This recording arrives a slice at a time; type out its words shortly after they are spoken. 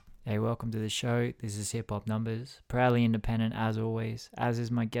Hey, welcome to the show. This is Hip Hop Numbers, proudly independent as always, as is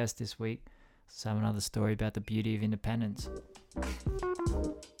my guest this week. Let's have another story about the beauty of independence.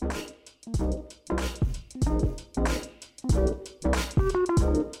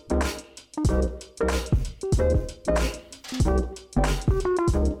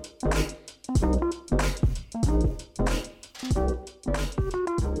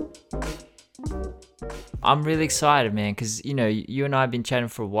 I'm really excited, man, because, you and I have been chatting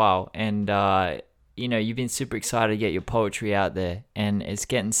for a while, and, you've been super excited to get your poetry out there, and it's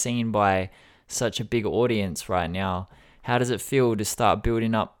getting seen by such a big audience right now. How does it feel to start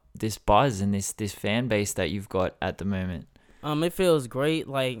building up this buzz and this fan base that you've got at the moment? It feels great.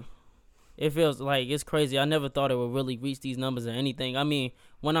 Like, it feels like it's crazy. I never thought it would really reach these numbers or anything. I mean,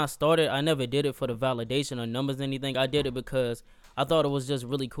 when I started, I never did it for the validation of numbers or anything. I did it because I thought it was just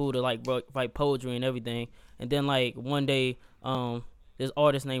really cool to write poetry and everything. And then like one day, this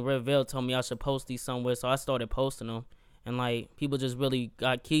artist named Red Veil told me I should post these somewhere, so I started posting them, and like people just really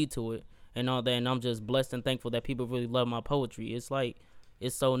got key to it and all that. And I'm just blessed and thankful that people really love my poetry. It's like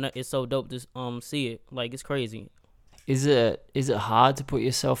it's so dope to see it. Like, it's crazy. Is it hard to put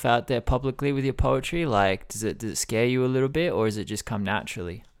yourself out there publicly with your poetry? Like, does it scare you a little bit, or does it just come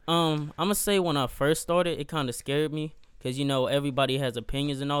naturally? I'm gonna say when I first started, it kind of scared me because everybody has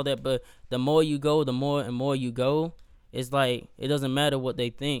opinions and all that. But the more you go, the more and more you go. It's like it doesn't matter what they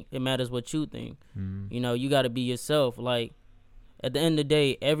think; it matters what you think. You got to be yourself. Like, at the end of the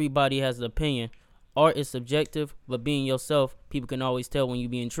day, everybody has an opinion. Art is subjective, but being yourself, people can always tell when you're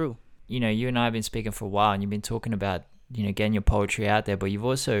being true. You and I have been speaking for a while, and you've been talking about getting your poetry out there, but you've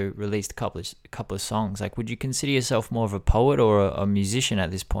also released a couple of songs. Like, would you consider yourself more of a poet or a musician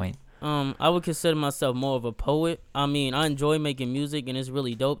at this point? I would consider myself more of a poet. I mean, I enjoy making music, and it's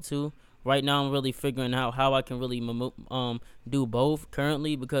really dope too. Right now, I'm really figuring out how I can really do both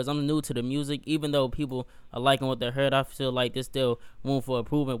currently, because I'm new to the music. Even though people are liking what they heard, I feel like there's still room for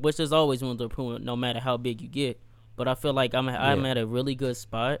improvement, which there's always room for improvement no matter how big you get. But I feel like I'm at a really good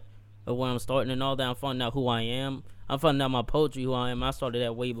spot of where I'm starting and all that. I'm finding out who I am. I'm finding out my poetry, who I am. I started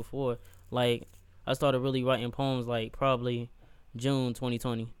that way before. Like, I started really writing poems like probably June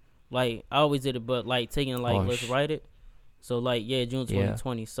 2020. Like, I always did it, but like taking let's write it. So like, yeah, June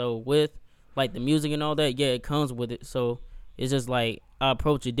 2020. So with like the music and all that, yeah, it comes with it. So it's just like I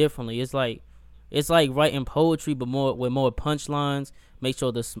approach it differently. It's like writing poetry, but more with more punchlines. Make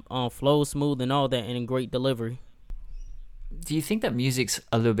sure the flow smooth and all that, and great delivery. Do you think that music's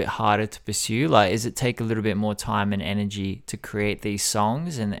a little bit harder to pursue? Like, does it take a little bit more time and energy to create these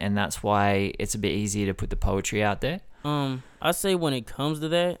songs, and that's why it's a bit easier to put the poetry out there? I say when it comes to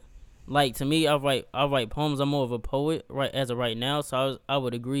that, like, to me, I write poems. I'm more of a poet right as of right now, so I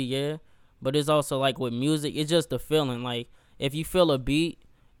would agree, yeah. But it's also like with music, it's just the feeling. Like, if you feel a beat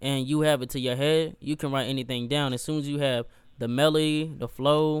and you have it to your head, you can write anything down. As soon as you have the melody, the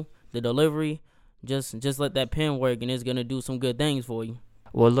flow, the delivery, just let that pen work, and it's gonna do some good things for you.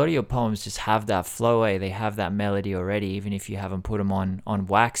 Well, a lot of your poems just have that flow, eh? They have that melody already, even if you haven't put them on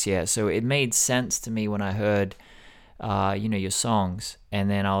wax yet. So it made sense to me when I heard your songs, and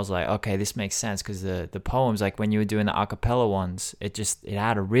then I was like, okay, this makes sense, because the poems, like when you were doing the a cappella ones, it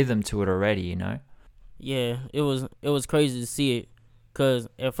had a rhythm to it already. Yeah, it was crazy to see it, cause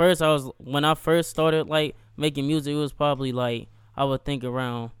at first when I first started like making music, it was probably like I would think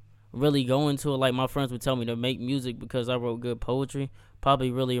around really going to it. Like, my friends would tell me to make music because I wrote good poetry.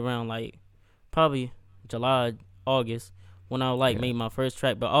 Probably really around like probably July, August, when I made my first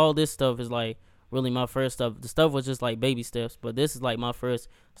track. But all this stuff is like really my first stuff. The stuff was just like baby steps, but this is like my first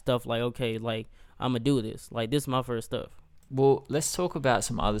stuff. Like, okay, like, I'm gonna do this. Like, this is my first stuff. Well, let's talk about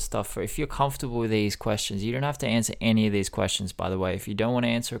some other stuff. If you're comfortable with these questions, you don't have to answer any of these questions, by the way. If you don't want to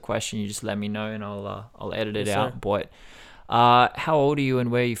answer a question, you just let me know, and I'll edit it out. Sir. But how old are you,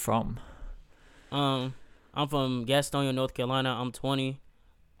 and where are you from? I'm from Gastonia, North Carolina. I'm 20.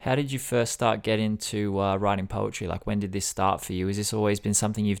 How did you first start getting into writing poetry? Like, when did this start for you? Has this always been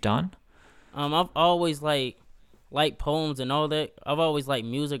something you've done? I've always like poems and all that. I've always liked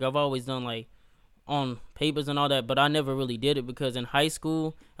music. I've always done like on papers and all that, but I never really did it because in high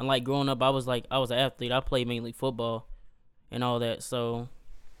school and like growing up, I was an athlete. I played mainly football and all that, so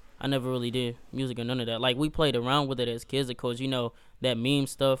I never really did music or none of that. Like, we played around with it as kids, of course, that meme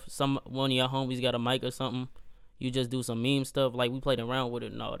stuff. One of your homies got a mic or something, you just do some meme stuff. Like, we played around with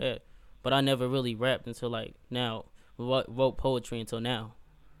it and all that, but I never really rapped until like now. Wrote poetry until now.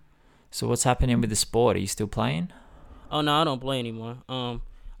 So what's happening with the sport? Are you still playing? Oh no, I don't play anymore.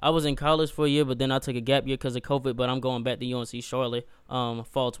 I was in college for a year, but then I took a gap year because of COVID. But I'm going back to UNC Charlotte,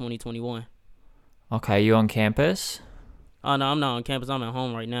 fall 2021. Okay, you on campus? Oh no, I'm not on campus. I'm at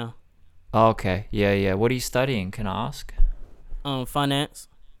home right now. Oh, okay, yeah, yeah. What are you studying? Can I ask? Finance.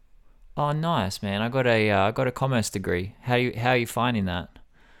 Oh, nice, man. I got a commerce degree. How are you finding that?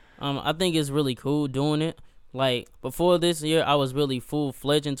 I think it's really cool doing it. Like before this year, I was really full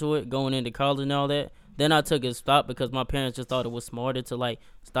fledged into it, going into college and all that. Then I took a stop because my parents just thought it was smarter to like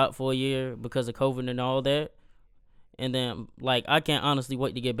stop for a year because of COVID and all that. And then like I can't honestly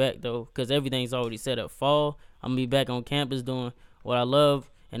wait to get back though, because everything's already set up. Fall, I'm gonna be back on campus doing what I love,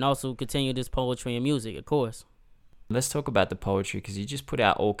 and also continue this poetry and music, of course. Let's talk about the poetry because you just put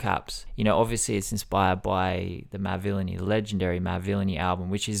out all caps. Obviously it's inspired by the Mad Villainy, the legendary Mad Villainy album,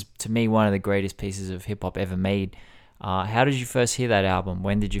 which is to me one of the greatest pieces of hip hop ever made. How did you first hear that album?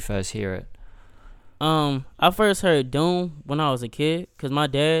 When did you first hear it? I first heard Doom when I was a kid, cause my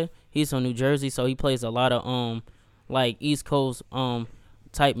dad, he's from New Jersey, so he plays a lot of like East Coast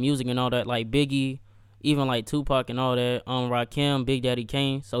type music and all that, like Biggie, even like Tupac and all that, Rakim, Big Daddy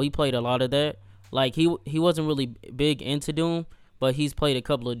Kane. So he played a lot of that. Like he wasn't really big into Doom, but he's played a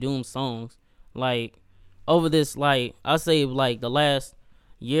couple of Doom songs. Like over this, like I say, like the last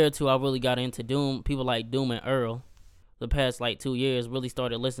year or two, I really got into Doom. People like Doom and Earl. The past like 2 years, really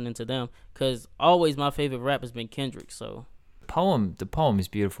started listening to them. Cause always my favorite rap has been Kendrick. So The poem is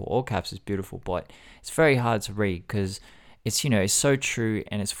beautiful. All caps is beautiful, but it's very hard to read because it's so true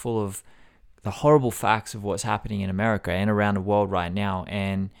and it's full of the horrible facts of what's happening in America and around the world right now.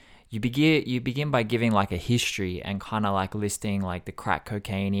 And you begin by giving like a history and kind of like listing like the crack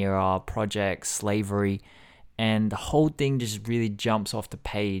cocaine era, projects, slavery, and the whole thing just really jumps off the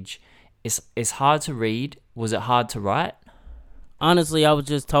page. It's hard to read. Was it hard to write? honestly, I was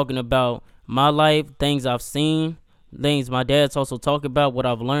just talking about my life, things I've seen, things my dad's also talking about, what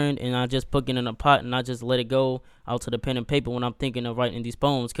I've learned, and I just put it in a pot and I just let it go out to the pen and paper when I'm thinking of writing these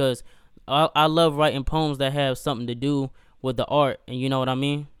poems. Cause I love writing poems that have something to do with the art, and you know what I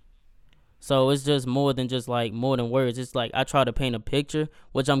mean. So it's just more than just like more than words. It's like I try to paint a picture,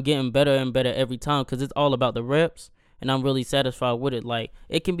 which I'm getting better and better every time because it's all about the reps, and I'm really satisfied with it. Like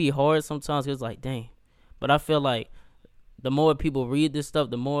it can be hard sometimes. 'Cause it's like dang, but I feel like the more people read this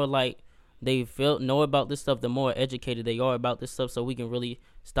stuff, the more like they feel know about this stuff, the more educated they are about this stuff. So we can really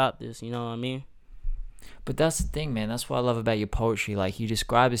stop this. You know what I mean? But that's the thing, man. That's what I love about your poetry. Like, you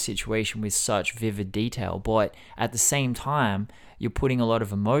describe a situation with such vivid detail, but at the same time, you're putting a lot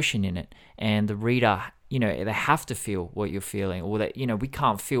of emotion in it. And the reader, they have to feel what you're feeling. Or that, we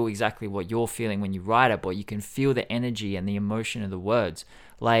can't feel exactly what you're feeling when you write it, but you can feel the energy and the emotion of the words.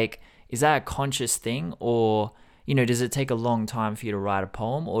 Like, is that a conscious thing? Or, does it take a long time for you to write a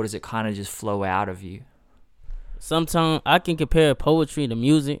poem? Or does it kind of just flow out of you? Sometimes I can compare poetry to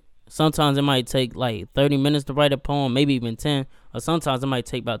music. Sometimes it might take like 30 minutes to write a poem, maybe even 10. Or sometimes it might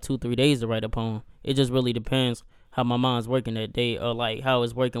take about 2, 3 days to write a poem. It just really depends how my mind's working that day, or like how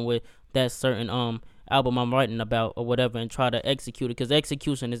it's working with that certain album I'm writing about or whatever, and try to execute it. Because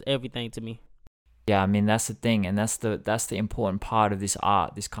execution is everything to me. Yeah, I mean that's the thing, and that's the important part of this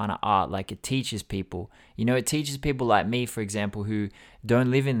art, this kind of art. Like, it teaches people. It teaches people like me, for example, who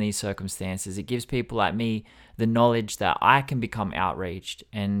don't live in these circumstances. It gives people like me the knowledge that I can become outraged,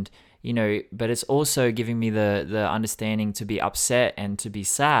 and but it's also giving me the understanding to be upset and to be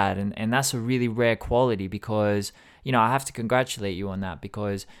sad, and that's a really rare quality because I have to congratulate you on that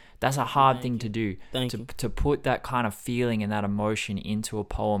because that's a hard thing to do. Thank you. To put that kind of feeling and that emotion into a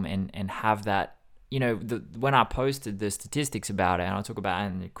poem and have that. When I posted the statistics about it, and I'll talk about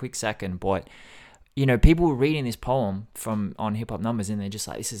it in a quick second, but people were reading this poem from on Hip Hop Numbers, and they're just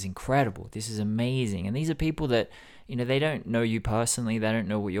like, "This is incredible. This is amazing." And these are people that they don't know you personally, they don't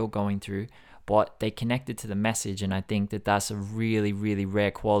know what you're going through, but they connected to the message, and I think that that's a really, really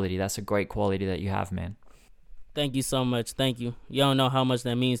rare quality. That's a great quality that you have, man. Thank you so much. Thank you. You don't know how much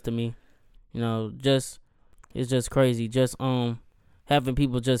that means to me. Just it's just crazy. Just having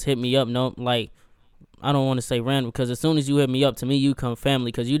people just hit me up. No, like I don't want to say random because as soon as you hit me up, to me you come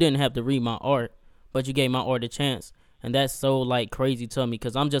family because you didn't have to read my art, but you gave my art a chance, and that's so like crazy to me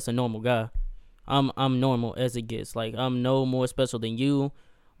because I'm just a normal guy. I'm normal as it gets. Like I'm no more special than you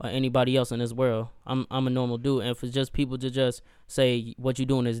or anybody else in this world. I'm a normal dude, and for just people to just say what you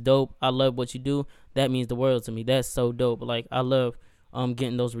doing is dope, I love what you do, that means the world to me. That's so dope. Like I love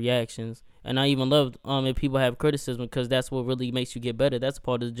getting those reactions, and I even love if people have criticism because that's what really makes you get better. That's a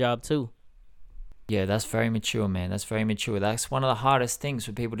part of the job too. Yeah, that's very mature, man. That's very mature. That's one of the hardest things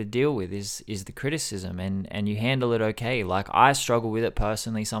for people to deal with is the criticism, and you handle it okay. Like, I struggle with it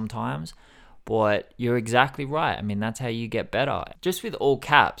personally sometimes, but you're exactly right. I mean, that's how you get better. Just with all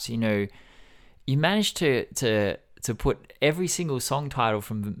caps, you managed to to put every single song title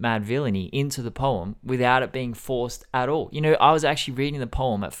from Mad Villainy into the poem without it being forced at all. I was actually reading the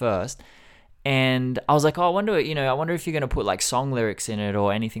poem at first, and I was like, oh, I wonder if you're going to put like song lyrics in it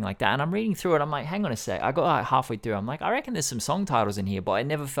or anything like that. And I'm reading through it. I'm like, hang on a sec. I got like halfway through. I'm like, I reckon there's some song titles in here, but I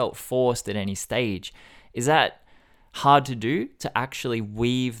never felt forced at any stage. Is that hard to do, to actually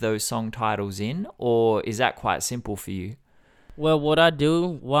weave those song titles in, or is that quite simple for you? Well, what I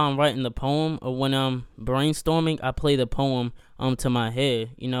do while I'm writing the poem or when I'm brainstorming, I play the poem to my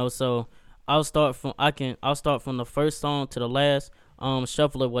head, so I'll start from the first song to the last,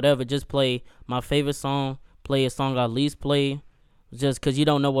 shuffle it, whatever, just play my favorite song, play a song I least play, just cuz you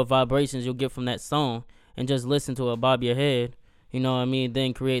don't know what vibrations you'll get from that song, and just listen to it, bob your head,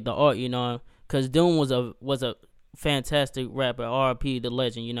 then create the art, cuz Doom was a fantastic rapper, R.I.P. the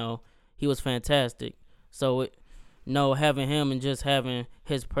legend, he was fantastic. So having him and just having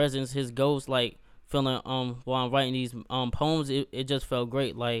his presence, his ghost, like feeling while I'm writing these poems, it just felt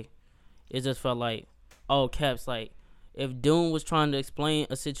great. Like it just felt like all caps. Like if Doom was trying to explain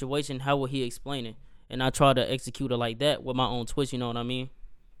a situation, how would he explain it? And I try to execute it like that with my own twist. You know what I mean?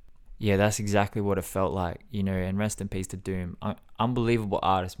 Yeah, that's exactly what it felt like. And rest in peace to Doom. Unbelievable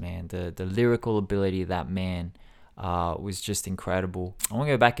artist, man. The lyrical ability of that man was just incredible. I want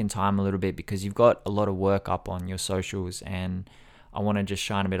to go back in time a little bit because you've got a lot of work up on your socials, and I want to just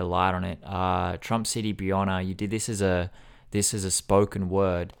shine a bit of light on it. Trump City Brianna, you did this as a spoken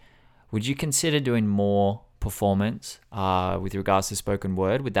word. Would you consider doing more performance with regards to spoken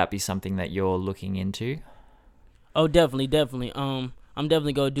word? Would that be something that you're looking into? Oh, definitely. I'm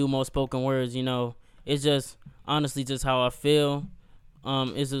definitely gonna do more spoken words. It's just honestly just how I feel.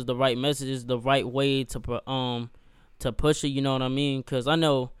 This is the right message. Is the right way to push it, you know what I mean? Because I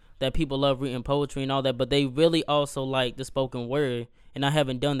know that people love reading poetry and all that, but they really also like the spoken word, and I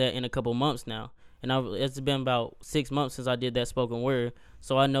haven't done that in a couple months now. And it's been about 6 months since I did that spoken word,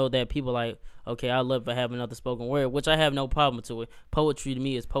 so I know that people like, okay, I love to have another spoken word, which I have no problem to it. Poetry to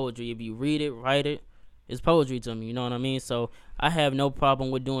me is poetry. If you read it, write it, it's poetry to me, you know what I mean? So I have no problem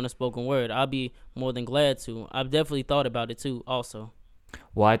with doing a spoken word. I'll be more than glad to. I've definitely thought about it too also.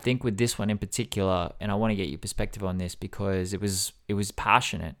 Well, I think with this one in particular, and I want to get your perspective on this because it was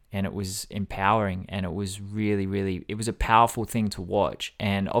passionate and it was empowering and it was really, really, it was a powerful thing to watch.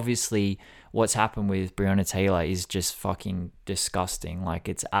 And obviously what's happened with Breonna Taylor is just fucking disgusting. Like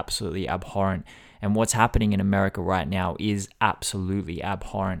it's absolutely abhorrent. And what's happening in America right now is absolutely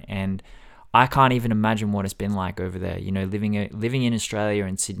abhorrent. And I can't even imagine what it's been like over there. Living in Australia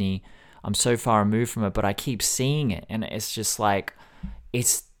and Sydney, I'm so far removed from it, but I keep seeing it. And it's just like,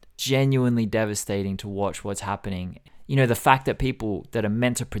 it's genuinely devastating to watch what's happening. The fact that people that are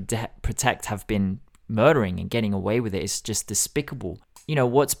meant to protect have been murdering and getting away with it is just despicable.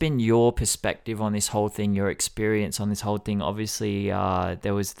 What's been your perspective on this whole thing, your experience on this whole thing? Obviously,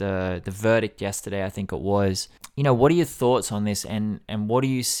 there was the verdict yesterday, I think it was. What are your thoughts on this, and what do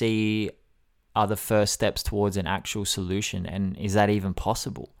you see are the first steps towards an actual solution, and is that even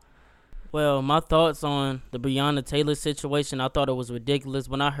possible? Well, my thoughts on the Breonna Taylor situation, I thought it was ridiculous.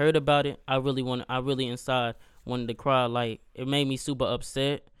 When I heard about it, I really inside wanted to cry. Like, it made me super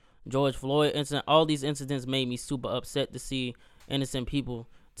upset. George Floyd incident, all these incidents made me super upset to see innocent people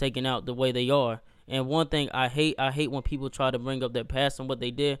taken out the way they are. And one thing I hate when people try to bring up their past and what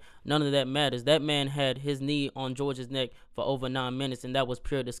they did. None of that matters. That man had his knee on George's neck for over 9 minutes, and that was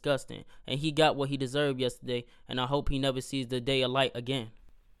pure disgusting. And he got what he deserved yesterday, and I hope he never sees the day of light again.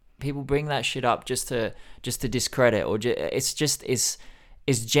 People bring that shit up just to discredit, or it's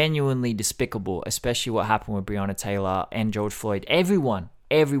genuinely despicable, especially what happened with Breonna Taylor and George Floyd. Everyone,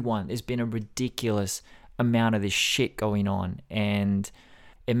 there's been a ridiculous amount of this shit going on, and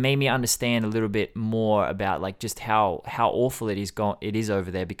it made me understand a little bit more about like just how awful it is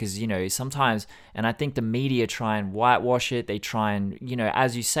over there, because sometimes, and I think the media try and whitewash it. They try and,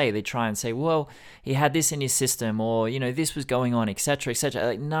 as you say, they try and say, well, he had this in his system, or this was going on, etc., etc.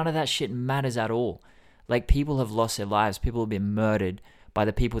 Like none of that shit matters at all. Like people have lost their lives, people have been murdered by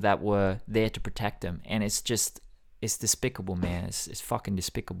the people that were there to protect them, and it's despicable, man. It's fucking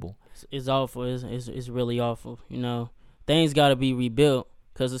despicable. It's awful. It's really awful. Things got to be rebuilt.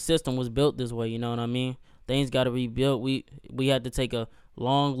 Because the system was built this way, you know what I mean? Things got to be built. We had to take a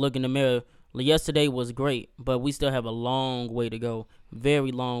long look in the mirror. Yesterday was great, but we still have a long way to go.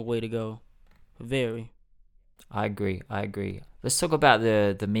 Very long way to go. Very. I agree. Let's talk about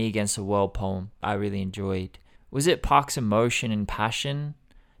the Me Against the World poem I really enjoyed. Was it Park's emotion and passion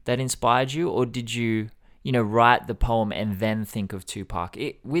that inspired you, or did you, write the poem and then think of Tupac?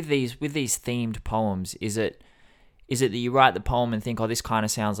 With these themed poems, is it Is it that you write the poem and think, oh, this kind of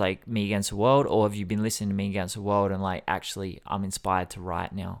sounds like Me Against the World? Or have you been listening to Me Against the World and like, actually, I'm inspired to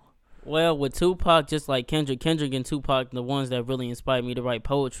write now? Well, with Tupac, just like Kendrick and Tupac, the ones that really inspired me to write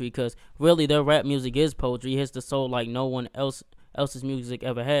poetry, because really their rap music is poetry. It hits the soul like no one else's music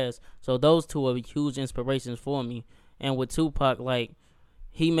ever has. So those two are huge inspirations for me. And with Tupac, like,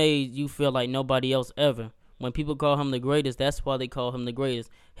 he made you feel like nobody else ever. When people call him the greatest, that's why they call him the greatest.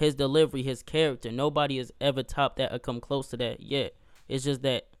 His delivery, his character, nobody has ever topped that or come close to that yet. It's just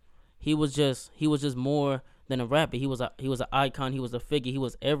that he was just more than a rapper. He was an icon. He was a figure. He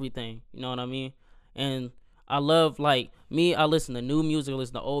was everything. You know what I mean? And I love, like, me. I listen to new music. I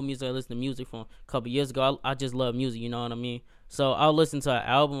listen to old music. I listen to music from a couple years ago. I just love music. You know what I mean? So I'll listen to an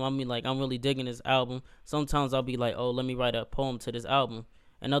album. I mean, like, I'm really digging this album. Sometimes I'll be like, oh, let me write a poem to this album.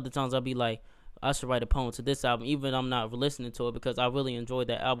 And other times I'll be like, I should write a poem to this album, even if I'm not listening to it, because I really enjoyed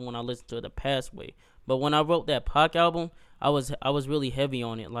that album when I listened to it the past way. But when I wrote that Pac album, I was really heavy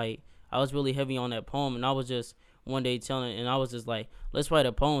on it. Like, I was really heavy on that poem, and I was just one day telling, and I was just like, let's write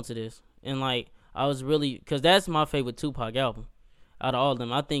a poem to this. And like, I was really, because that's my favorite Tupac album out of all of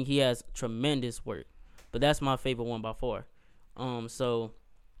them. I think he has tremendous work, but that's my favorite one by far. So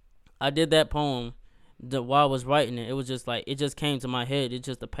I did that poem while I was writing it. It was just like, it just came to my head. It's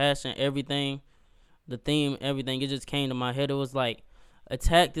just the passion, everything, the theme, everything. It just came to my head. It was like,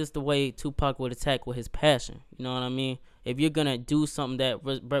 attack this the way Tupac would attack, with his passion. You know what I mean? If you're gonna do something that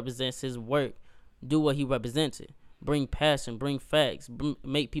represents his work, do what he represented. Bring passion, bring facts,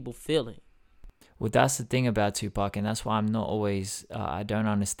 make people feel it. Well, that's the thing about Tupac, and that's why I'm not always, I don't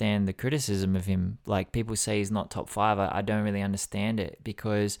understand the criticism of him. Like, people say he's not top 5. I don't really understand it,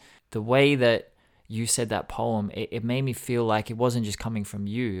 because the way that you said that poem, it made me feel like it wasn't just coming from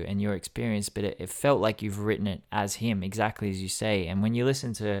you and your experience, but it felt like you've written it as him, exactly as you say. And when you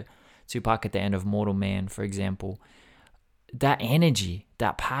listen to Tupac at the end of Mortal Man, for example, that energy,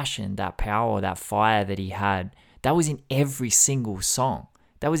 that passion, that power, that fire that he had, that was in every single song.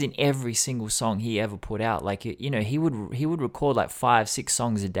 That was in every single song he ever put out. Like, you know, he would record like 5-6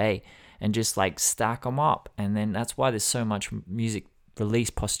 songs a day and just like stack them up. And then that's why there's so much music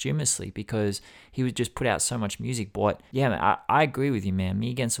released posthumously, because he would just put out so much music. But yeah, man, I agree with you, man. Me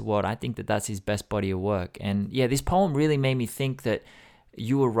Against the World, I think that that's his best body of work. And yeah, this poem really made me think that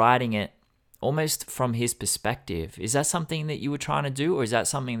you were writing it almost from his perspective. Is that something that you were trying to do, or is that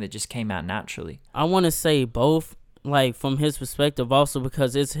something that just came out naturally? I want to say both, like, from his perspective, also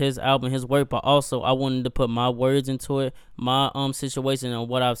because it's his album, his work, but also I wanted to put my words into it, my situation and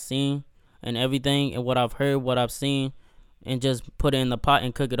what I've seen and everything, and what I've heard, what I've seen, and just put it in the pot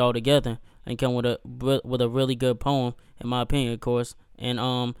and cook it all together and come with a really good poem, in my opinion, of course,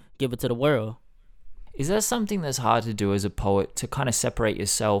 and give it to the world. Is that something that's hard to do as a poet, to kind of separate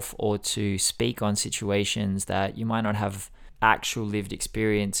yourself or to speak on situations that you might not have actual lived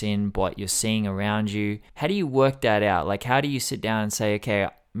experience in, but you're seeing around you? How do you work that out? Like, how do you sit down and say, okay,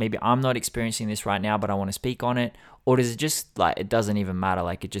 maybe I'm not experiencing this right now, but I want to speak on it? Or does it just, like, it doesn't even matter?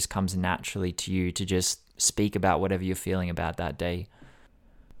 Like, it just comes naturally to you to just speak about whatever you're feeling about that day?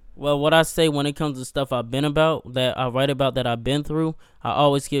 Well, what I say when it comes to stuff I've been about, that I write about, that I've been through, I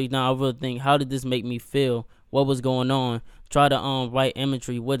always get down. I really think, how did this make me feel? What was going on? Try to write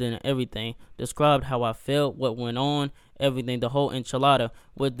imagery with it and everything. Described how I felt, what went on, everything, the whole enchilada.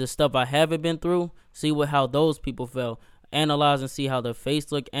 With the stuff I haven't been through, see how those people felt. Analyze and see how their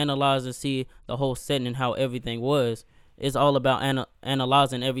face looked. Analyze and see the whole setting and how everything was. It's all about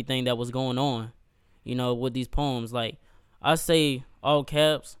analyzing everything that was going on, you know, with these poems. Like, I say, all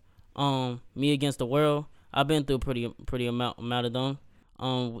caps, Me Against the World. I've been through pretty amount of them.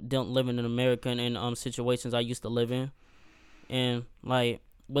 Living in America and in situations I used to live in, and like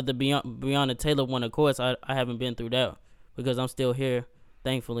with the Breonna Taylor one, of course, I haven't been through that because I'm still here,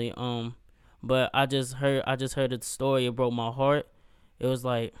 thankfully. But I just heard the story. It broke my heart. It was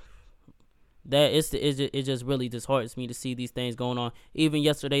like that. It just really disheartens me to see these things going on. Even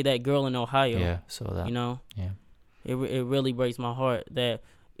yesterday, that girl in Ohio. Yeah, saw that. You know. Yeah. It really breaks my heart that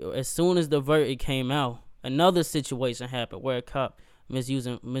as soon as the verdict came out, another situation happened where a cop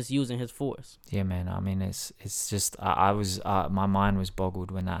misusing his force. Yeah, man. I mean, it's just I was my mind was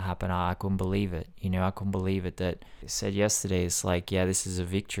boggled when that happened. I couldn't believe it. You know, I couldn't believe it. That it said yesterday. It's like, yeah, this is a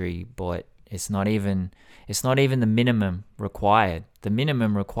victory, but it's not even the minimum required. The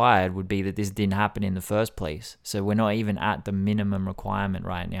minimum required would be that this didn't happen in the first place. So we're not even at the minimum requirement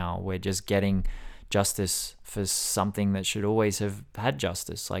right now. We're just getting justice for something that should always have had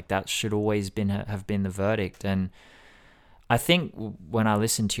justice. Like, that should always have been the verdict. And I think when I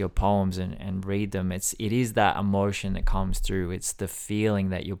listen to your poems and read them, it is that emotion that comes through. It's the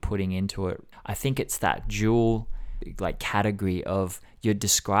feeling that you're putting into it. I think it's that dual like category of you're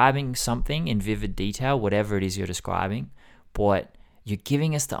describing something in vivid detail, whatever it is you're describing, but you're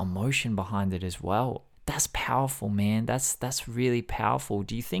giving us the emotion behind it as well. That's powerful, man. That's really powerful.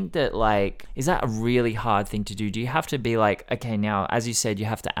 Do you think that, like, is that a really hard thing to do? Do you have to be like, okay, now, as you said, you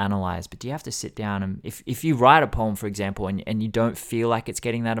have to analyze, but do you have to sit down and if you write a poem, for example, and you don't feel like it's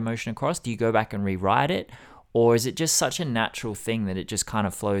getting that emotion across, do you go back and rewrite it? Or is it just such a natural thing that it just kind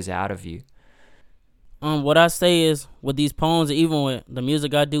of flows out of you? What I say is with these poems, even with the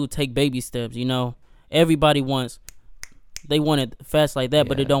music I do, take baby steps. Everybody they want it fast like that,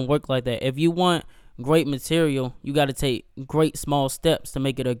 but it don't work like that. If you want great material, you got to take great small steps to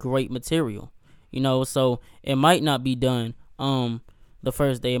make it a great material. So it might not be done the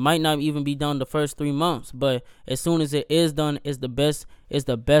first day. It might not even be done the first 3 months, but as soon as it is done, it's the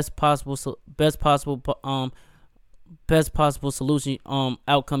best possible solution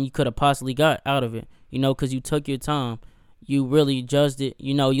outcome you could have possibly got out of it. Because you took your time. You really judged it.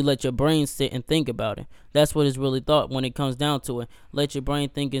 You let your brain sit and think about it. That's what it's really thought when it comes down to it. Let your brain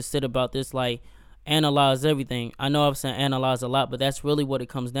think and sit about this, like, analyze everything. I know I've said analyze a lot, but that's really what it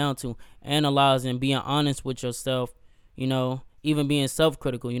comes down to. Analyzing, being honest with yourself, even being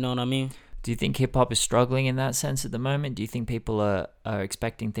self-critical, you know what I mean? Do you think hip-hop is struggling in that sense at the moment? Do you think people are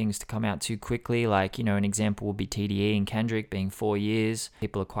expecting things to come out too quickly? Like, an example would be TDE and Kendrick being 4 years.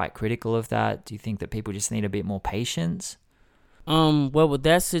 People are quite critical of that. Do you think that people just need a bit more patience? Well, with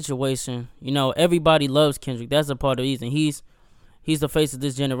that situation, everybody loves Kendrick. That's a part of the reason. He's the face of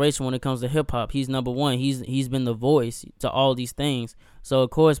this generation when it comes to hip hop. He's number one. He's been the voice to all these things. So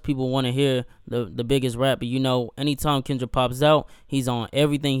of course people want to hear the biggest rapper. Anytime Kendrick pops out, he's on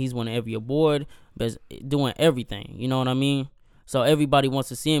everything. He's winning every award, but doing everything. You know what I mean? So everybody wants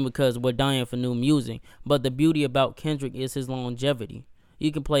to see him because we're dying for new music. But the beauty about Kendrick is his longevity.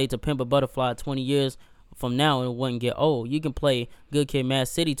 You can play To Pimp a Butterfly 20 years from now and it wouldn't get old. You can play Good Kid, Mad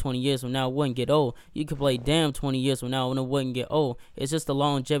City 20 years from now, it wouldn't get old. You can play Damn 20 years from now and it wouldn't get old. It's just the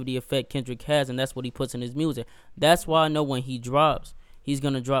longevity effect Kendrick has, and that's what he puts in his music. That's why I know when he drops, he's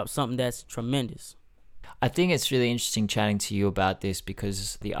going to drop something that's tremendous. I think it's really interesting chatting to you about this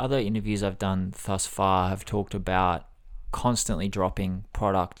because the other interviews I've done thus far have talked about constantly dropping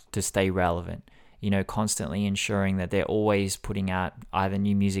product to stay relevant. Constantly ensuring that they're always putting out either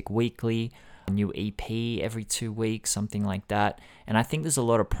new music weekly, a new EP every 2 weeks, something like that. And I think there's a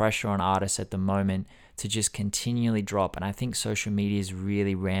lot of pressure on artists at the moment to just continually drop. And I think social media is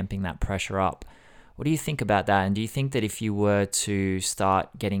really ramping that pressure up. What do you think about that? And do you think that if you were to start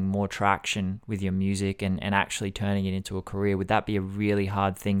getting more traction with your music and actually turning it into a career, would that be a really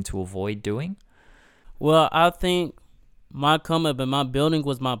hard thing to avoid doing? Well, I think my come up and my building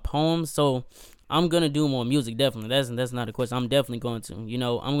was my poems. So I'm going to do more music, definitely. That's not a question. I'm definitely going to. I'm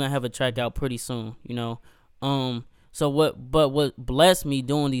going to have a track out pretty soon, So what blessed me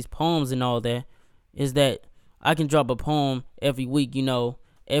doing these poems and all that is that I can drop a poem every week,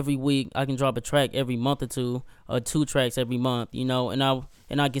 Every week I can drop a track every month or two, or 2 tracks every month, and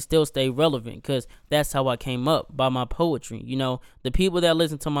I can still stay relevant because that's how I came up, by my poetry. The people that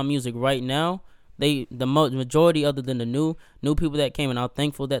listen to my music right now, the majority, other than the new people that came, and I'm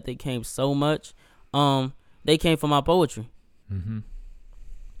thankful that they came so much. They came from my poetry. Mm-hmm.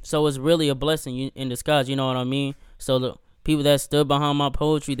 So it's really a blessing in disguise. You know what I mean? So the people that stood behind my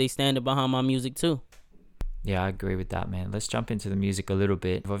poetry, they stand behind my music too. Yeah, I agree with that, man. Let's jump into the music a little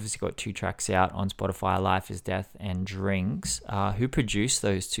bit. I've obviously got 2 tracks out on Spotify, Life is Death and Drinks. Who produced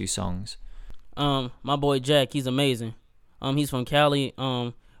those 2 songs? My boy Jack, he's amazing. He's from Cali.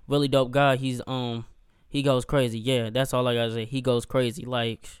 Really dope guy. He goes crazy. Yeah, that's all I gotta say. He goes crazy.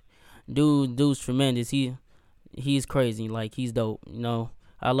 Like, dude's tremendous. He's crazy. Like, he's dope.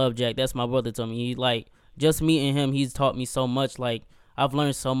 I love Jack. That's my brother to me. Just meeting him, he's taught me so much. Like, I've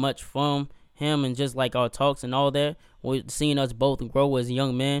learned so much from him, and just like our talks and all that, seeing us both grow as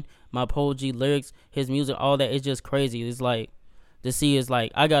young men, my poetry, lyrics, his music, all that, it's just crazy. It's like to see is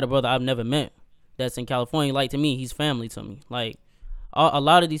like I got a brother I've never met that's in California. Like, to me, he's family to me. Like, a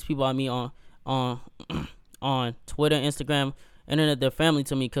lot of these people I meet on on Twitter, Instagram, internet, they're family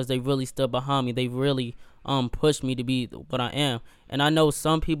to me because they really stood behind me. They really pushed me to be what I am. And I know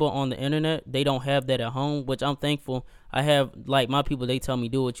some people on the internet, they don't have that at home, which I'm thankful. I have, like, my people, they tell me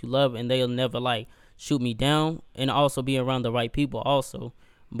do what you love, and they'll never like shoot me down, and also be around the right people also.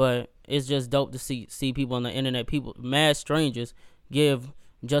 But it's just dope to see people on the internet, people, mad strangers, give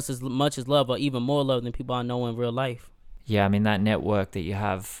just as much as love or even more love than people I know in real life. Yeah, I mean, that network that you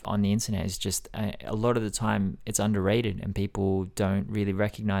have on the internet is just, a lot of the time, it's underrated and people don't really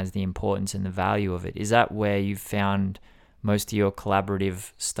recognize the importance and the value of it. Is that where you've found most of your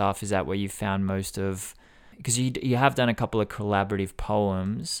collaborative stuff? Is that where you've found most of because you have done a couple of collaborative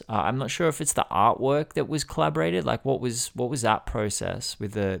poems. I'm not sure if it's the artwork that was collaborated. Like, what was that process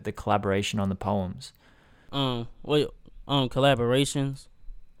with the collaboration on the poems? What collaborations?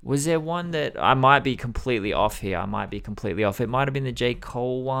 Was there one that I might be completely off here? I might be completely off. It might have been the J.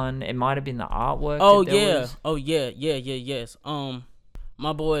 Cole one. It might have been the artwork. Oh that there yeah. was. Oh yeah. Yes.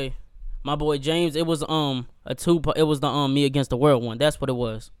 My boy, James. It was a two. It was the Me Against the World one. That's what it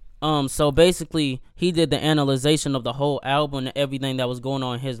was. So basically, he did the analyzation of the whole album and everything that was going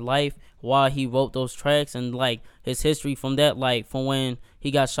on in his life while he wrote those tracks, and like his history from that, like from when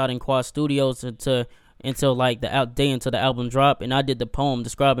he got shot in Quad Studios to until like the day until the album dropped. And I did the poem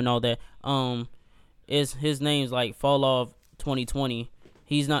describing all that. Is his name's like Fall Off 2020.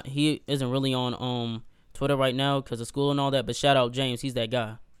 He isn't really on Twitter right now because of school and all that. But shout out James, he's that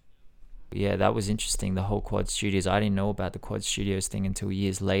guy. Yeah, that was interesting, the whole Quad Studios. I didn't know about the Quad Studios thing until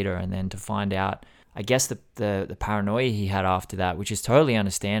years later, and then to find out, I guess, the paranoia he had after that, which is totally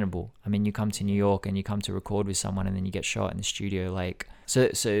understandable. I mean, you come to New York and you come to record with someone and then you get shot in the studio. Like, so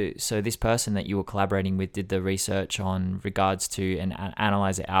this person that you were collaborating with did the research on regards to and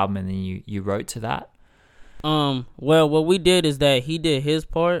analyze the album, and then you wrote to that? Well, what we did is that he did his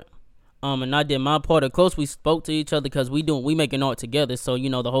part, and I did my part. Of course, we spoke to each other because we making art together. So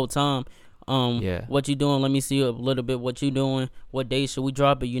the whole time, Yeah. what you doing? Let me see a little bit what you doing. What day should we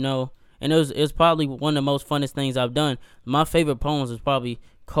drop it? And it's probably one of the most funnest things I've done. My favorite poems is probably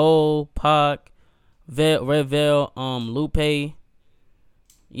Cole, Pac, Red Veil, Lupe,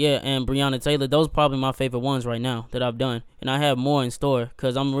 yeah, and Breonna Taylor. Those are probably my favorite ones right now that I've done, and I have more in store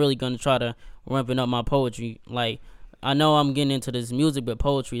because I'm really gonna try to ramping up my poetry. Like, I know I'm getting into this music, but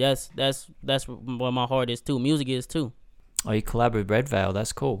poetry, that's where my heart is too. Music is too. Oh, you collab with Red Veil.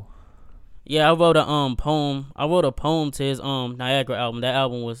 That's cool. Yeah, I wrote a poem. I wrote a poem to his Niagara album. That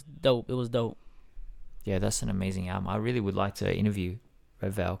album was dope. It was dope. Yeah, that's an amazing album. I really would like to interview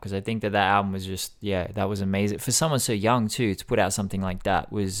Red Veil because I think that album was just, yeah, that was amazing. For someone so young too, to put out something like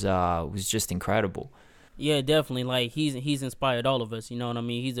that was just incredible. Yeah, definitely. Like, he's inspired all of us. You know what I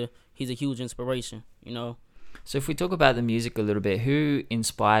mean? He's a huge inspiration. So if we talk about the music a little bit, who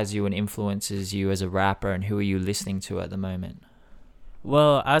inspires you and influences you as a rapper, and who are you listening to at the moment?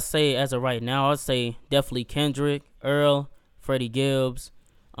 Well, I say as of right now, I'd say definitely Kendrick, Earl, Freddie Gibbs,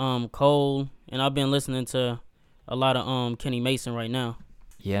 Cole, and I've been listening to a lot of Kenny Mason right now.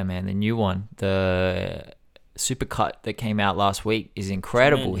 Yeah, man, the new one, the Supercut that came out last week is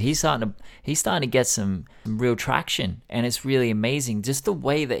incredible. He's starting to get some real traction, and it's really amazing just the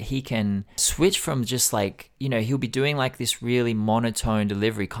way that he can switch from just like, he'll be doing like this really monotone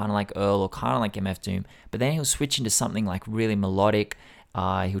delivery, kind of like Earl or kind of like MF Doom, but then he'll switch into something like really melodic.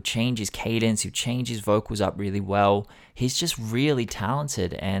 He'll change his cadence, he'll change his vocals up really well. He's just really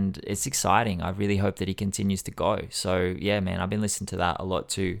talented, and it's exciting. I really hope that he continues to go. So yeah, man, I've been listening to that a lot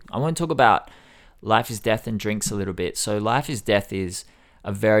too. I want to talk about Life is Death and Drinks a little bit. So Life is Death is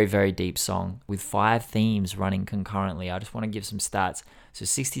a very, very deep song with 5 themes running concurrently. I just want to give some stats. So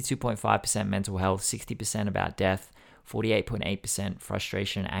 62.5% mental health, 60% about death, 48.8%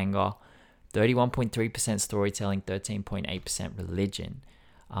 frustration and anger, 31.3% storytelling, 13.8% religion.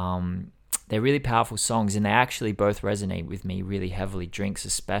 They're really powerful songs, and they actually both resonate with me really heavily. Drinks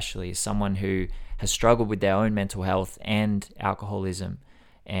especially, as someone who has struggled with their own mental health and alcoholism,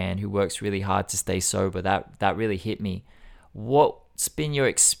 and who works really hard to stay sober. That really hit me. What's been your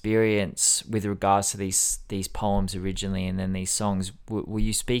experience with regards to these poems originally, and then these songs? Were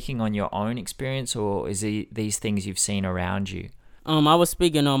you speaking on your own experience, or is these things you've seen around you? I was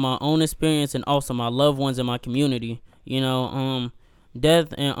speaking on my own experience and also my loved ones in my community.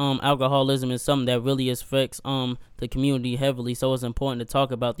 Death and alcoholism is something that really affects the community heavily. So it's important to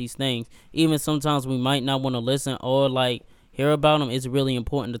talk about these things. Even sometimes we might not want to listen or like hear about them. It's really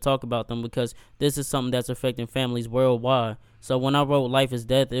important to talk about them because this is something that's affecting families worldwide. So when I wrote Life is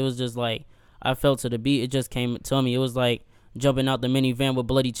Death, it was just like I felt to the beat. It just came to me. It was like jumping out the minivan with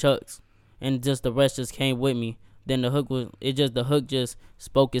bloody chucks, and just the rest just came with me. Then the hook just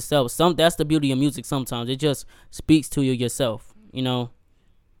spoke itself. That's the beauty of music. Sometimes it just speaks to you yourself, and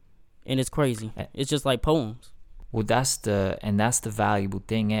it's crazy. It's just like poems. Well, that's the valuable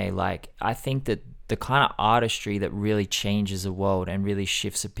thing, eh? Like, I think that the kind of artistry that really changes the world and really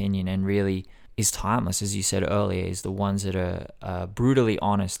shifts opinion and really is timeless, as you said earlier, is the ones that are brutally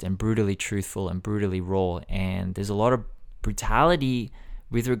honest and brutally truthful and brutally raw. And there's a lot of brutality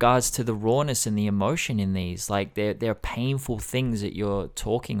with regards to the rawness and the emotion in these. Like, they're painful things that you're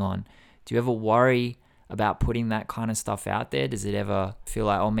talking on. Do you ever worry about putting that kind of stuff out there? Does it ever feel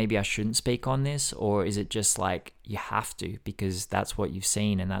like, oh, maybe I shouldn't speak on this? Or is it just like you have to because that's what you've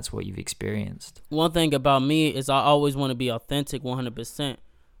seen and that's what you've experienced? One thing about me is I always want to be authentic 100%.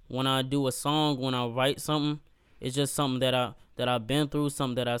 When I do a song, when I write something, it's just something that I've been through,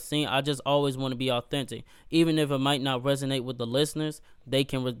 something that I've seen. I just always want to be authentic. Even if it might not resonate with the listeners, they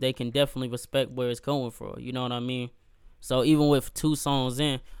can definitely respect where it's going from. You know what I mean? So even with 2 songs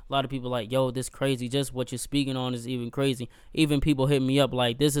in, a lot of people like, yo, this crazy. Just what you're speaking on is even crazy. Even people hit me up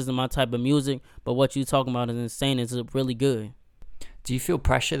like, this isn't my type of music, but what you talking about is insane. It's really good. Do you feel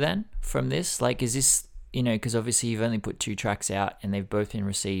pressure then from this? Like, is this, because obviously you've only put 2 tracks out and they've both been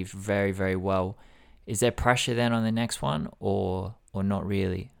received very, very well. Is there pressure then on the next one or not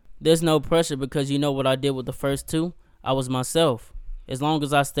really? There's no pressure because you know what I did with the first 2? I was myself. As long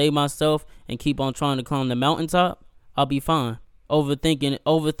as I stay myself and keep on trying to climb the mountaintop, I'll be fine.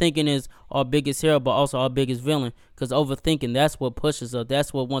 Overthinking is our biggest hero, but also our biggest villain. Because overthinking, that's what pushes us.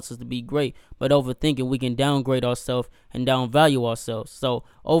 That's what wants us to be great. But overthinking, we can downgrade ourselves and downvalue ourselves. So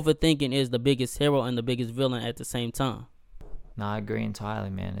overthinking is the biggest hero and the biggest villain at the same time. No, I agree entirely,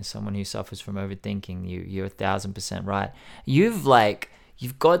 man. As someone who suffers from overthinking, you're 1,000% right.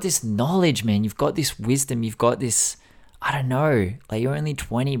 You've got this knowledge, man. You've got this wisdom. You've got this, I don't know, like you're only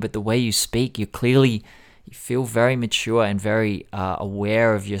 20, but the way you speak, you feel very mature and very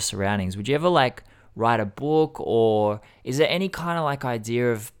aware of your surroundings. Would you ever write a book, or is there any kind of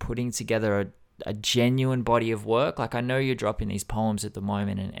idea of putting together a genuine body of work? Like, I know you're dropping these poems at the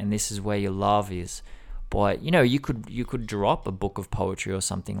moment and this is where your love is, but you could drop a book of poetry or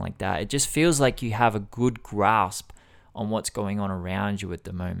something like that. It just feels like you have a good grasp on what's going on around you at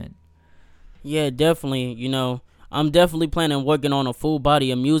the moment. Yeah, definitely. I'm definitely planning on working on a full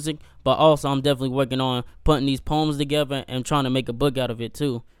body of music, but also I'm definitely working on putting these poems together and trying to make a book out of it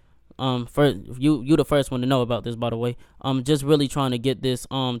too. First, you the first one to know about this, by the way. I'm just really trying to get this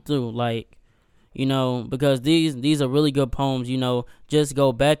through, because these are really good poems. Just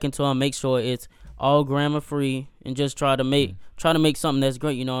go back into them, make sure it's all grammar free, and just try to make something that's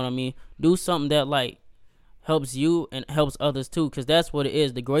great. You know what I mean? Do something that helps you and helps others too, because that's what it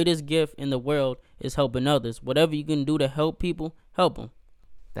is. The greatest gift in the world is helping others. Whatever you can do to help people, help them.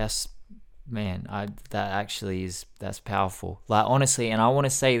 That's powerful. Honestly, and I want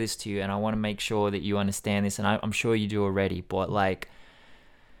to say this to you, and I want to make sure that you understand this, and I'm sure you do already, but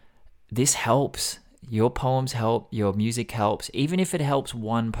this helps. Your poems help, your music helps, even if it helps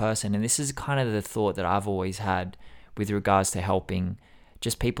one person. And this is kind of the thought that I've always had with regards to helping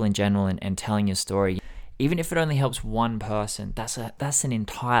just people in general and telling your story. Even if it only helps one person, that's an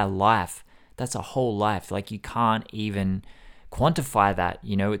entire life. That's a whole life. You can't even quantify that.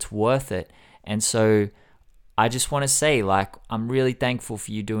 It's worth it. And so I just want to say, I'm really thankful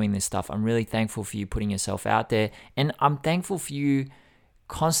for you doing this stuff. I'm really thankful for you putting yourself out there. And I'm thankful for you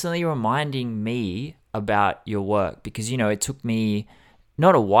constantly reminding me about your work, because, it took me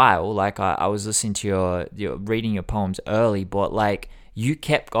not a while. I was listening to your reading your poems early, but you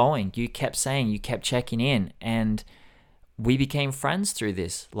kept going, you kept saying, you kept checking in, and we became friends through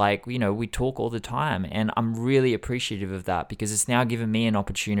this. We talk all the time, and I'm really appreciative of that, because it's now given me an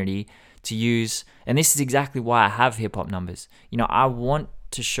opportunity to use, and this is exactly why I have hip hop numbers. I want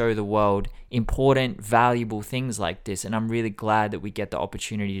to show the world important, valuable things like this, and I'm really glad that we get the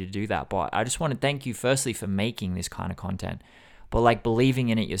opportunity to do that. But I just want to thank you firstly for making this kind of content, but believing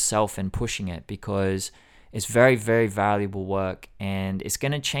in it yourself and pushing it, because it's very, very valuable work, and it's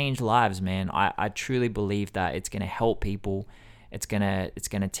going to change lives, man. I truly believe that it's going to help people. It's going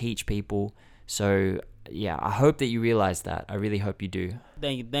to teach people. So yeah, I hope that you realize that. I really hope you do.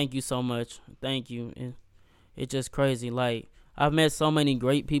 Thank you so much. Thank you. It's just crazy. I've met so many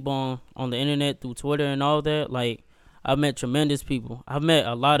great people on the internet through Twitter and all that. I've met tremendous people. I've met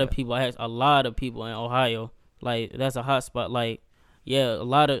a lot of people. I had a lot of people in Ohio. That's a hot spot. Yeah, a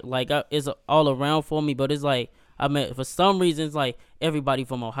lot of it's all around for me, but it's I met, for some reason, it's everybody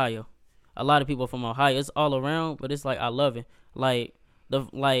from Ohio. A lot of people from Ohio. It's all around, but it's I love it. I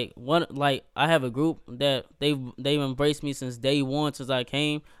have a group that they've embraced me since day one, since I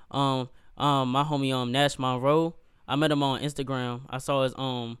came. My homie Nash Monroe, I met him on Instagram. I saw his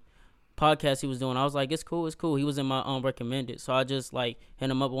podcast he was doing. I was like, it's cool. He was in my recommended, so I just hit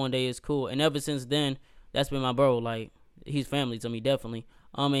him up one day. It's cool, and ever since then, that's been my bro. He's family to me, definitely.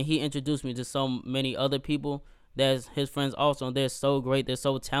 And he introduced me to so many other people that's his friends also, and they're so great. They're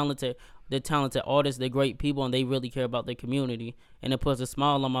so talented. They're talented artists. They're great people, and they really care about their community. And it puts a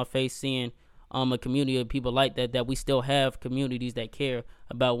smile on my face seeing a community of people like that we still have communities that care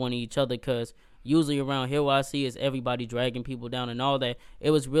about one each other, because usually around here what I see is everybody dragging people down and all that.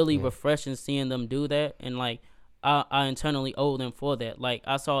 It was really Yeah. refreshing seeing them do that, and like I internally owe them for that. Like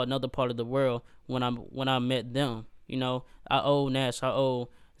I saw another part of the world when I met them. You know, I owe Nash, I owe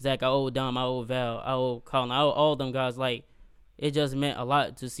Zach, I owe Dom, I owe Val, I owe Colin, I owe all them guys. Like it just meant a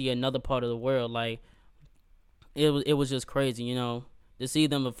lot to see another part of the world. Like it was just crazy, you know, to see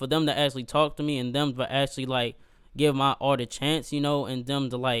them, for them to actually talk to me and them to actually like give my art a chance, you know, and them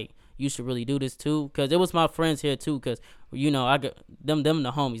to like, you should really do this too, because it was my friends here too, because you know I got them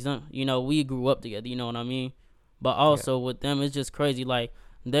the homies, you know, we grew up together, you know what I mean. But Yeah. also with them, it's just crazy. Like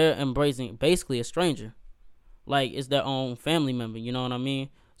they're embracing basically a stranger, like it's their own family member, you know what I mean.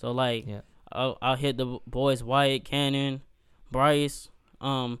 So like Yeah. I'll hit the boys Wyatt, Cannon, Bryce,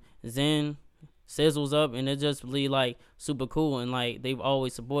 Zen, Sizzles up, and it's just really like super cool, and like they've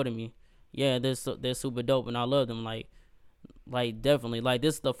always supported me. Yeah, they're super dope, and I love them. Like definitely, like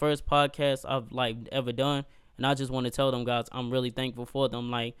this is the first podcast I've like ever done, and I just want to tell them guys I'm really thankful for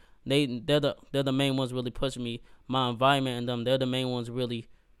them. Like they're the main ones really pushing me. My environment and them, they're the main ones really,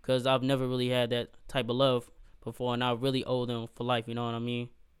 because I've never really had that type of love before, and I really owe them for life. You know what I mean?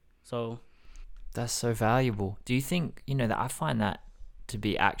 So That's so valuable. Do you think, that I find that to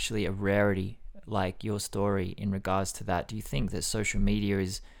be actually a rarity, like your story in regards to that? Do you think that social media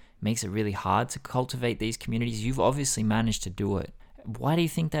makes it really hard to cultivate these communities? You've obviously managed to do it. Why do you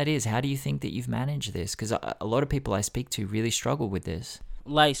think that is? How do you think that you've managed this? Because a lot of people I speak to really struggle with this.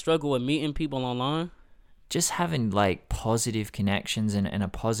 like struggle with meeting people online. Just having like positive connections and a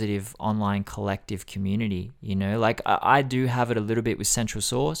positive online collective community, like I do have it a little bit with Central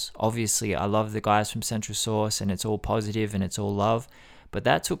Source. Obviously I love the guys from Central Source and it's all positive and it's all love, but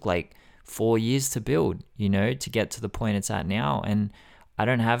that took like 4 years to build, to get to the point it's at now. And I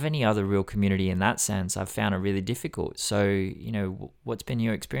don't have any other real community in that sense. I've found it really difficult. So, what's been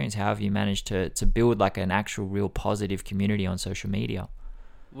your experience? How have you managed to build like an actual real positive community on social media?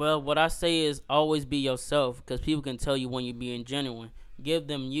 Well, what I say is always be yourself, because people can tell you when you're being genuine. Give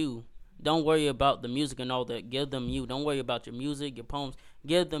them you. Don't worry about the music and all that. Give them you. Don't worry about your music, your poems.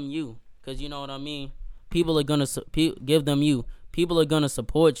 Give them you, because you know what I mean. People are gonna give them you. People are gonna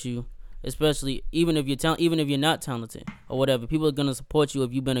support you, especially even if even if you're not talented or whatever. People are gonna support you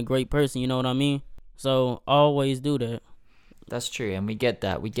if you've been a great person. You know what I mean. So always do that. That's true, and we get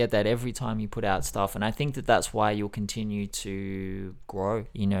that. We get that every time you put out stuff, and I think that that's why you'll continue to grow,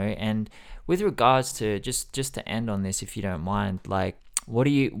 And with regards to just to end on this, if you don't mind, like, what are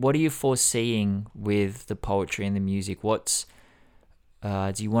you foreseeing with the poetry and the music? Do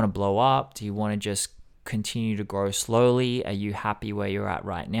you want to blow up? Do you want to just continue to grow slowly? Are you happy where you're at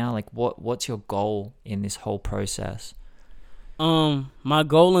right now? Like, what's your goal in this whole process? My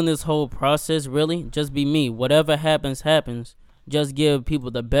goal in this whole process really just be me. Whatever happens, happens. Just give people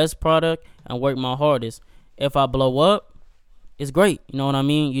the best product and work my hardest. If I blow up, it's great. You know what I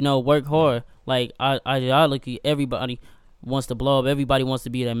mean? Work hard. Like I look at everybody wants to blow up. Everybody wants to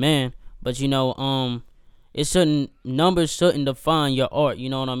be that man. But numbers shouldn't define your art. You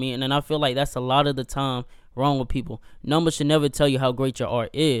know what I mean? And I feel like that's a lot of the time wrong with people. Numbers should never tell you how great your art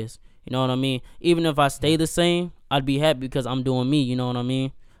is. You know what I mean? Even if I stay the same, I'd be happy because I'm doing me. You know what I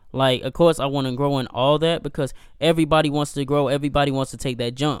mean? Like, of course, I want to grow in all that because everybody wants to grow. Everybody wants to take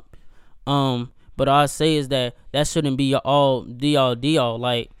that jump. But all I say is that shouldn't be your all D all.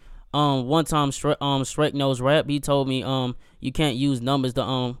 Like, one time Shrek Knows Rap, he told me you can't use numbers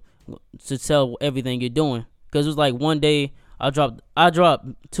to tell everything you're doing. Because it was like one day I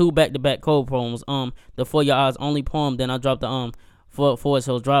dropped 2 back-to-back cold poems. The For Your Eyes Only poem, then I dropped the Forest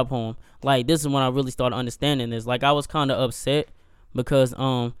Hills Drive poem. Like, this is when I really started understanding this. Like, I was kind of upset because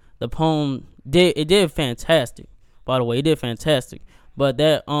the poem did fantastic. By the way, it did fantastic. But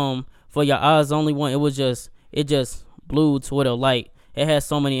that For Your Eyes Only one, it just blew Twitter. Like, it had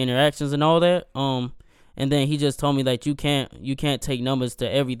so many interactions and all that. And then he just told me that you can't take numbers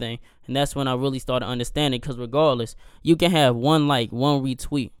to everything. And that's when I really started understanding, because regardless, you can have one like, one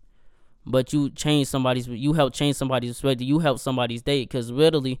retweet, but you help change somebody's perspective. You help somebody's day, because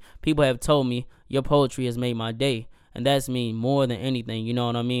literally people have told me your poetry has made my day, and that's mean more than anything. You know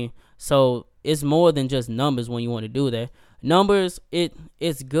what I mean? So it's more than just numbers when you want to do that. Numbers,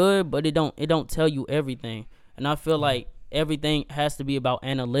 it's good, but it don't tell you everything. And I feel like everything has to be about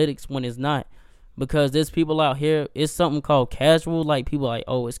analytics when it's not. Because there's people out here, it's something called casual, like people like,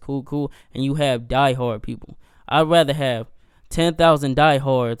 oh, it's cool, and you have diehard people. I'd rather have 10,000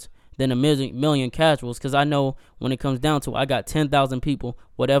 diehards than a million casuals, because I know when it comes down to it, I got 10,000 people,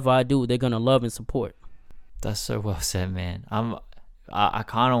 whatever I do, they're going to love and support. That's so well said, man. I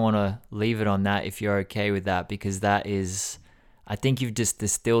kind of want to leave it on that if you're okay with that, because that is, I think you've just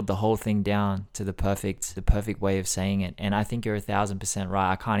distilled the whole thing down to the perfect way of saying it. And I think you're 1,000%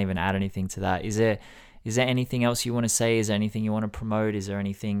 right. I can't even add anything to that. Is there anything else you want to say? Is there anything you want to promote? Is there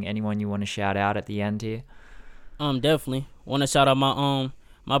anyone you want to shout out at the end here? Definitely want to shout out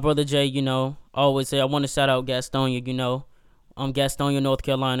my brother Jay. Always say I want to shout out Gastonia. Gastonia, North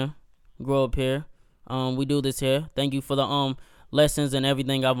Carolina. Grew up here. We do this here. Thank you for the lessons and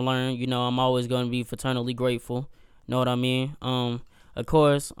everything I've learned. I'm always going to be fraternally grateful. Know what I mean? Of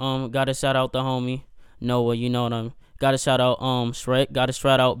course, gotta shout out the homie Noah. You know what I mean? Gotta shout out Shrek. Gotta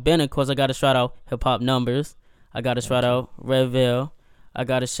shout out Ben. Of course, I gotta shout out Hip Hop Numbers. I gotta shout out Redville. I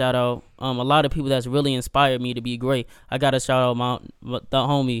gotta shout out a lot of people that's really inspired me to be great. I gotta shout out the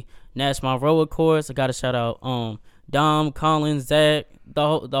homie Nash Monroe, of course. I gotta shout out Dom, Collins, Zach,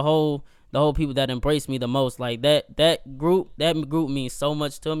 the whole people that embraced me the most. Like that group means so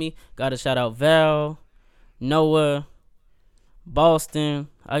much to me. Gotta shout out Val, Noah, Boston.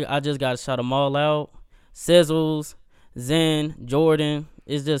 I just gotta shout them all out. Sizzles, Zen, Jordan.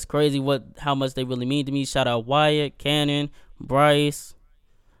 It's just crazy how much they really mean to me. Shout out Wyatt, Cannon, Bryce,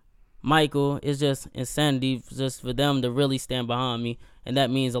 Michael. It's just insanity just for them to really stand behind me, and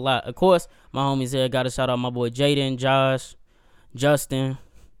that means a lot. Of course, my homies here. Gotta shout out my boy Jaden, Josh, Justin.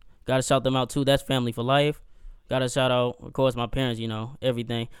 Gotta shout them out too. That's family for life. Gotta shout out, of course, my parents.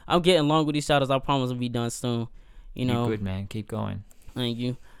 Everything. I'm getting long with these shout outs. I promise we'll be done soon. You're good, man. Keep going. Thank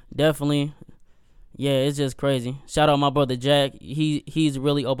you. Definitely. Yeah, it's just crazy. Shout out my brother Jack. He's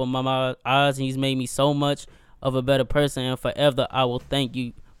really opened my eyes, and he's made me so much of a better person. And forever, I will thank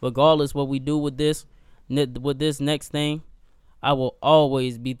you. Regardless what we do with this next thing, I will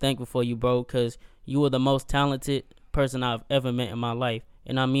always be thankful for you, bro, because you are the most talented person I've ever met in my life.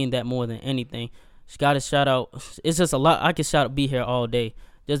 And I mean that more than anything. Just got to shout out. It's just a lot. I can be here all day.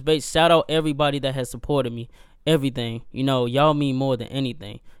 Just shout out everybody that has supported me. Everything. Y'all mean more than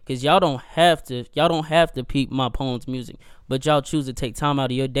anything. Because y'all don't have to peep my poems music. But y'all choose to take time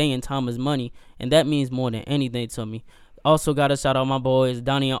out of your day, and time is money. And that means more than anything to me. Also got to shout out my boys,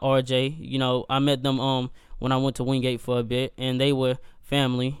 Donnie and RJ. I met them when I went to Wingate for a bit. And they were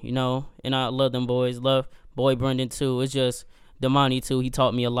family, and I love them boys. Love boy Brendan too. It's just Damani too. He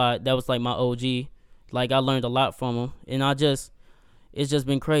taught me a lot. That was like my OG. Like I learned a lot from him. And it's just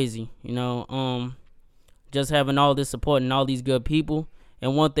been crazy, just having all this support and all these good people.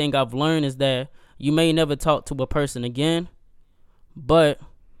 And one thing I've learned is that you may never talk to a person again, but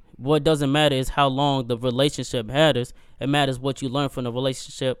what doesn't matter is how long the relationship matters. It matters what you learn from the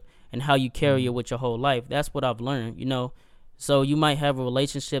relationship and how you carry it with your whole life. That's what I've learned, So you might have a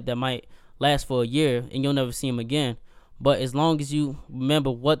relationship that might last for a year and you'll never see him again. But as long as you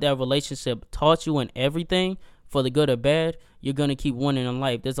remember what that relationship taught you and everything, for the good or bad, you're going to keep winning in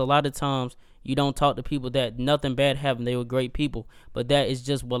life. There's a lot of times you don't talk to people that nothing bad happened. They were great people. But that is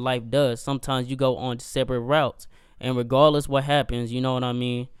just what life does. Sometimes you go on separate routes. And regardless what happens, you know what I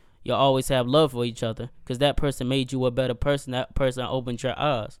mean? You'll always have love for each other. Because that person made you a better person. That person opened your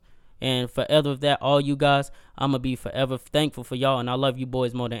eyes. And forever of that, all you guys, I'm going to be forever thankful for y'all. And I love you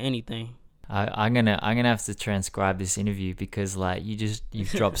boys more than anything. I'm gonna have to transcribe this interview because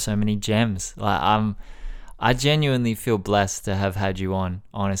you've dropped so many gems. I genuinely feel blessed to have had you on,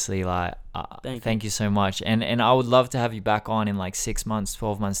 honestly. Thank you so much. And I would love to have you back on in 6 months,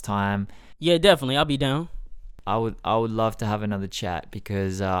 12 months time. Yeah, definitely. I'll be down. I would love to have another chat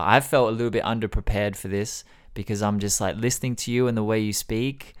because I felt a little bit underprepared for this because I'm just listening to you and the way you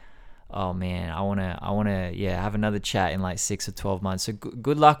speak. Oh man, I wanna have another chat in 6 or 12 months. So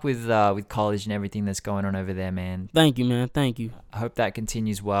good luck with college and everything that's going on over there, man. Thank you, man. Thank you. I hope that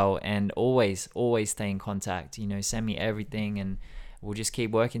continues well, and always stay in contact. Send me everything, and we'll just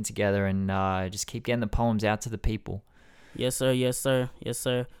keep working together and just keep getting the poems out to the people. Yes, sir. Yes, sir. Yes,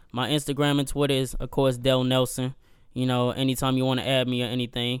 sir. My Instagram and Twitter is, of course, Dell Nellson. Anytime you want to add me or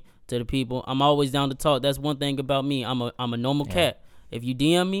anything to the people, I'm always down to talk. That's one thing about me. I'm a normal cat. If you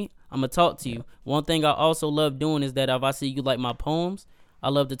DM me, I'm going to talk to you. One thing I also love doing is that if I see you like my poems, I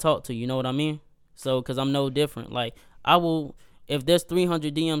love to talk to you. You know what I mean? So, because I'm no different. If there's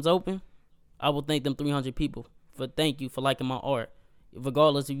 300 DMs open, I will thank them 300 people thank you for liking my art,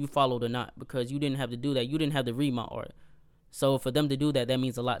 regardless if you followed or not, because you didn't have to do that. You didn't have to read my art. So, for them to do that, that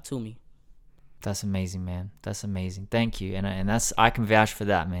means a lot to me. That's amazing, man. That's amazing. Thank you. And that's, I can vouch for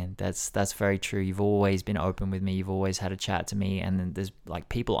that, man. That's very true. You've always been open with me. You've always had a chat to me. And then there's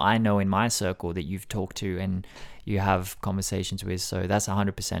people I know in my circle that you've talked to and you have conversations with. So that's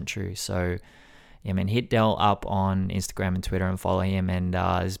 100% true. So yeah, man, hit Dell up on Instagram and Twitter and follow him. And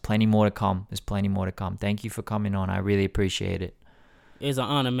there's plenty more to come. Thank you for coming on. I really appreciate it. It's an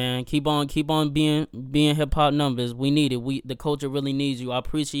honor, man. Keep on being hip hop numbers. We need it. The culture really needs you. I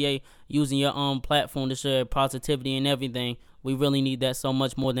appreciate using your platform to share positivity and everything. We really need that so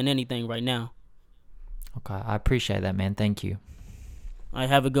much more than anything right now. Okay, I appreciate that, man. Thank you. All right,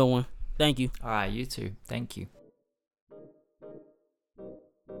 have a good one. Thank you. All right, you too. Thank you.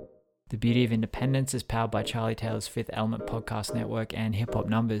 The Beauty of Independence is powered by Charlie Taylor's Fifth Element Podcast Network and Hip Hop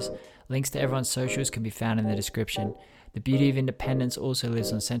Numbers. Links to everyone's socials can be found in the description. The Beauty of Independence also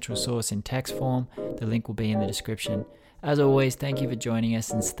lives on Central Source in text form. The link will be in the description. As always, thank you for joining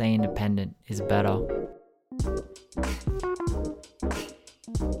us, and stay independent is better.